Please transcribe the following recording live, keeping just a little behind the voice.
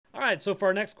right, so for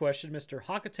our next question, Mr.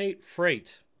 Hockatate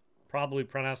Freight. Probably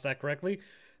pronounced that correctly.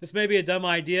 This may be a dumb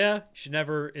idea. You should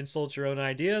never insult your own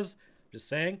ideas. Just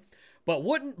saying. But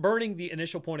wouldn't burning the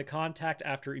initial point of contact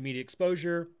after immediate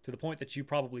exposure to the point that you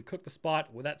probably cook the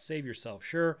spot, would that save yourself?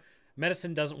 Sure.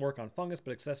 Medicine doesn't work on fungus,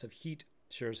 but excessive heat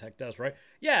sure as heck does, right?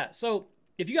 Yeah, so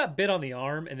if you got bit on the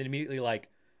arm and then immediately, like,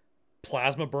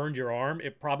 plasma burned your arm,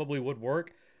 it probably would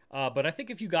work. But I think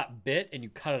if you got bit and you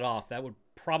cut it off, that would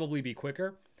probably be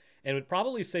quicker. And it would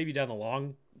probably save you down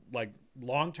the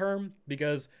long term,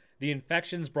 because the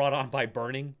infection's brought on by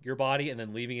burning your body and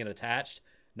then leaving it attached.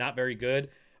 Not very good.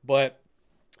 But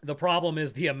the problem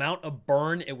is the amount of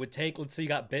burn it would take. Let's say you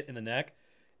got bit in the neck.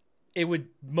 It would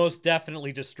most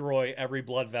definitely destroy every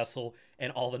blood vessel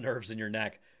and all the nerves in your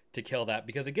neck to kill that,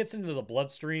 because it gets into the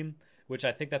bloodstream, which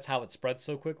I think that's how it spreads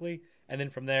so quickly. And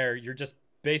then from there, you're just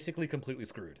basically completely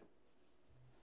screwed.